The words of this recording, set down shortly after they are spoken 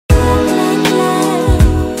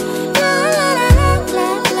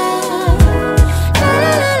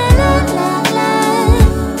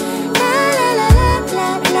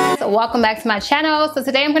welcome back to my channel. So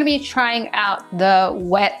today I'm going to be trying out the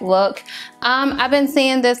wet look. I've been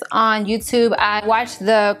seeing this on YouTube. I watched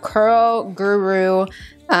the Curl Guru.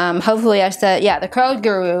 Hopefully I said, yeah, the Curl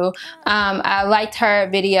Guru. I liked her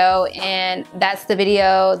video, and that's the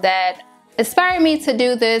video that inspired me to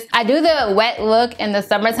do this. I do the wet look in the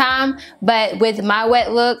summertime, but with my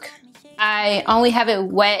wet look, I only have it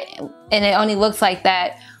wet and it only looks like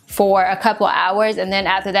that for a couple hours, and then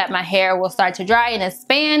after that my hair will start to dry and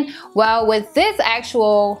expand. Well, with this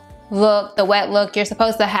actual look, the wet look, you're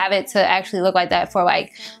supposed to have it to actually look like that for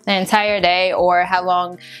like the entire day or how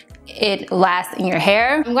long it lasts in your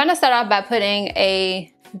hair. I'm gonna start off by putting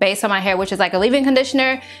a base on my hair, which is like a leave-in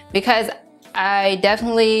conditioner, because I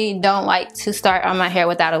definitely don't like to start on my hair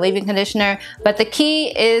without a leave-in conditioner, but the key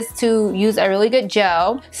is to use a really good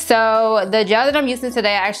gel. So the gel that I'm using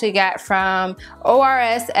today I actually got from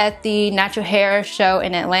ORS at the Natural Hair Show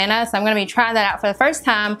in Atlanta. So I'm gonna be trying that out for the first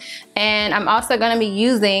time, and I'm also gonna be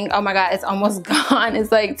using, oh my god, it's almost gone.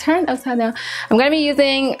 It's like turned upside down. I'm gonna be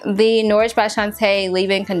using the Nourish by Shawntas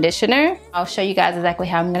leave-in conditioner. I'll show you guys exactly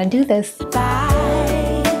how I'm gonna do this.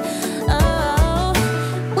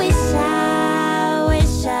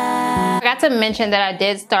 I forgot to mention that I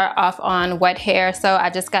did start off on wet hair, so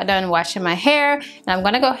I just got done washing my hair, and I'm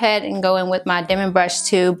gonna go ahead and go in with my Denman brush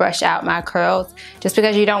to brush out my curls, just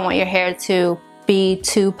because you don't want your hair to be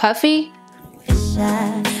too puffy.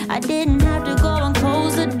 I didn't have to go and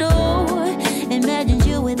close the door. Imagine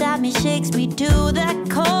you without me shakes me to the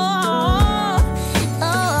core.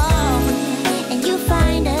 Oh, and you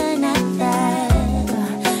find another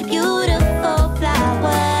beautiful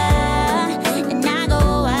flower, and I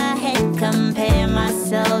go ahead compare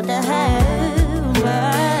myself to her,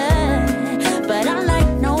 but I'm like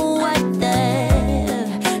no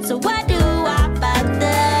other. So why do I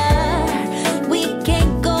bother? We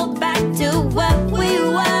can't go back to what we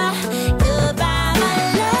were. Goodbye, my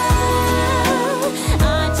love.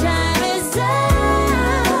 Our time is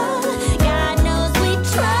up. God knows we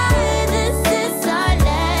tried. This is our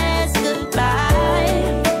last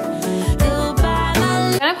goodbye. Goodbye, my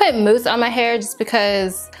love. I'm gonna put mousse on my hair just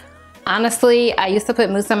because honestly, I used to put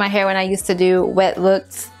mousse on my hair when I used to do wet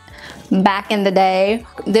looks back in the day.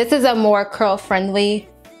 This is a more curl friendly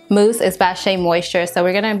mousse. It's by Shea Moisture, so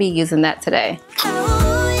we're gonna be using that today.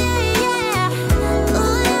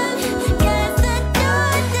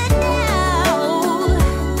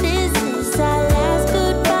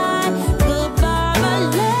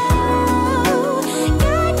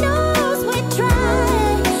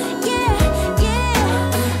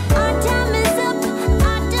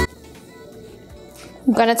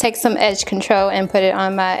 I'm gonna take some edge control and put it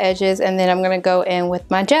on my edges, and then I'm gonna go in with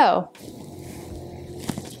my gel.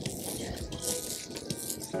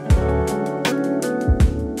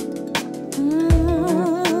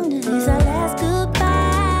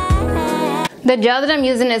 The gel that I'm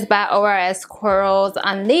using is by ORS Curls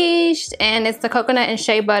Unleashed, and it's the Coconut and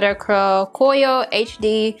Shea Butter Curl Coil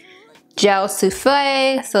HD Gel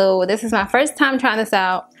Souffle. So this is my first time trying this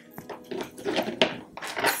out.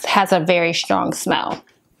 Has a very strong smell.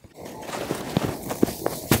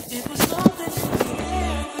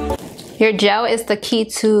 Your gel is the key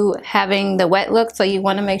to having the wet look, so you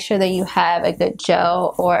want to make sure that you have a good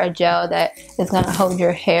gel or a gel that is going to hold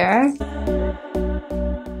your hair.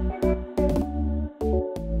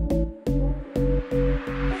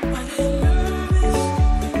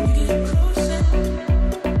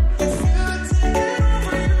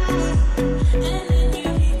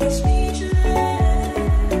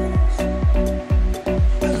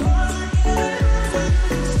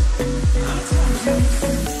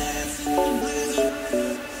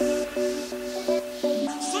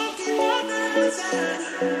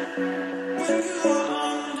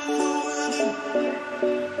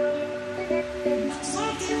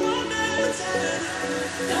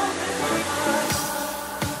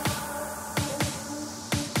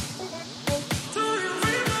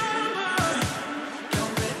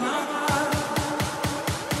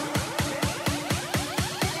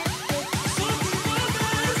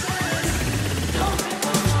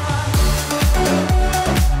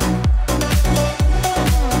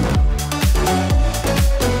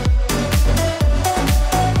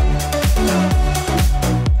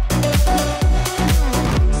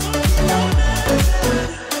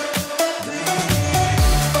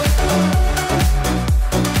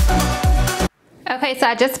 So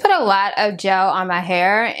I just put a lot of gel on my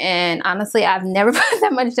hair, and honestly I've never put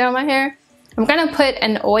that much gel on my hair. I'm gonna put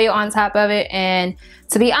an oil on top of it, and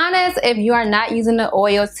to be honest, if you are not using the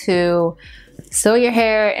oil to seal your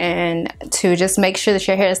hair and to just make sure that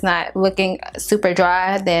your hair is not looking super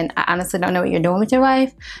dry, then I honestly don't know what you're doing with your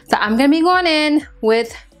life. So I'm gonna be going in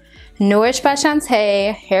with Nourish by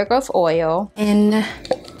Shawntas hair growth oil, and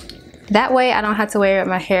that way I don't have to worry about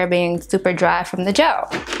my hair being super dry from the gel.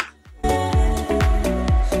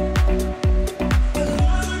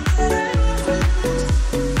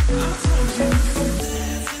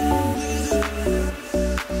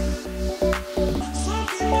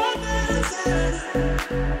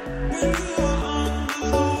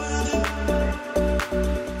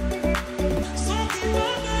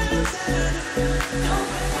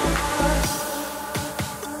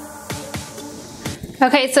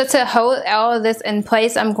 Okay, so to hold all of this in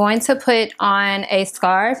place, I'm going to put on a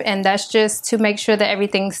scarf, and that's just to make sure that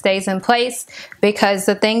everything stays in place, because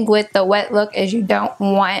the thing with the wet look is you don't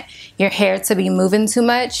want your hair to be moving too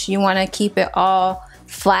much. You want to keep it all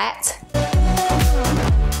flat.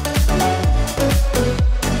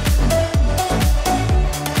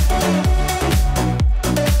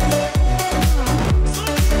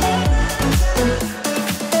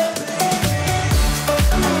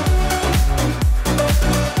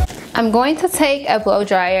 I'm going to take a blow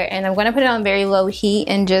dryer and I'm going to put it on very low heat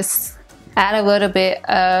and just add a little bit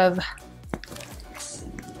of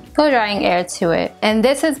blow drying air to it. And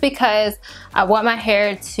this is because I want my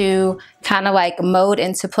hair to kind of like mold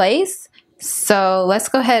into place. So let's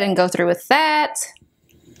go ahead and go through with that.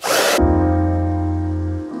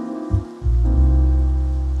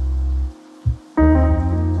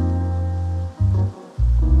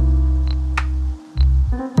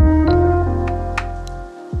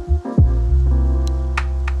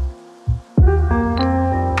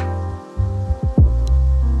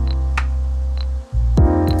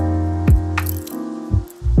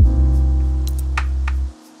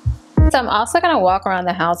 So I'm also gonna walk around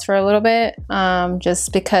the house for a little bit,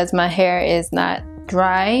 just because my hair is not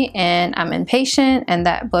dry and I'm impatient, and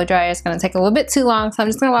that blow dryer is gonna take a little bit too long. So I'm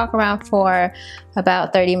just gonna walk around for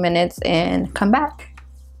about 30 minutes and come back.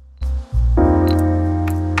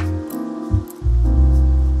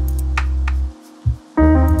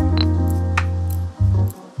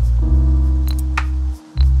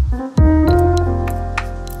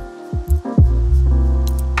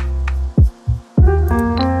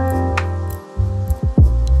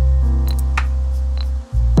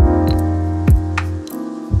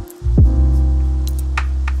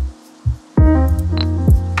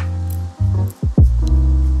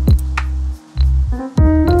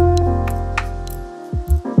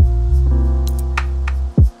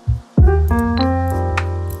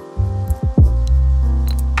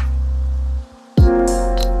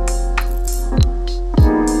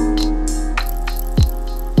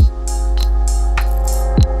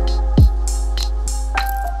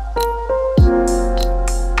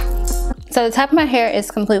 So the top of my hair is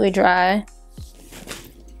completely dry.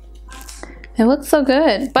 It looks so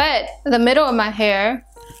good. But the middle of my hair,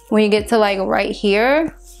 when you get to like right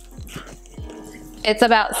here, it's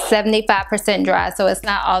about 75% dry. So it's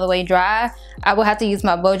not all the way dry. I will have to use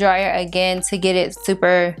my blow dryer again to get it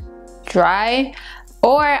super dry.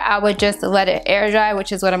 Or I would just let it air dry,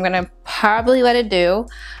 which is what I'm gonna probably let it do.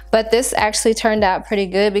 But this actually turned out pretty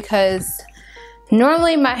good, because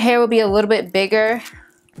normally my hair will be a little bit bigger,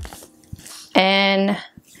 and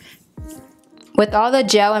with all the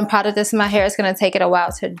gel and product that's in my hair, it's gonna take it a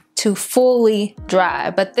while to fully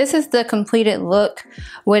dry. But this is the completed look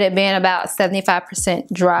with it being about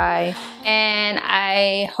 75% dry. And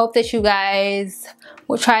I hope that you guys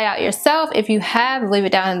will try it out yourself. If you have, leave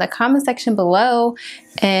it down in the comment section below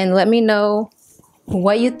and let me know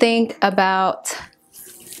what you think about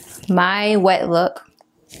my wet look.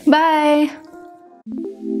 Bye.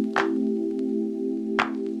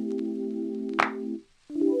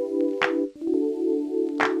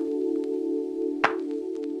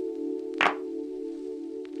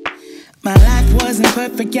 My life wasn't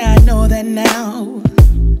perfect, yeah, I know that now.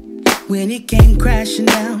 When it came crashing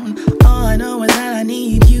down, all I know is that I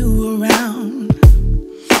need you around.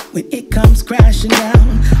 When it comes crashing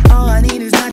down, all I need is not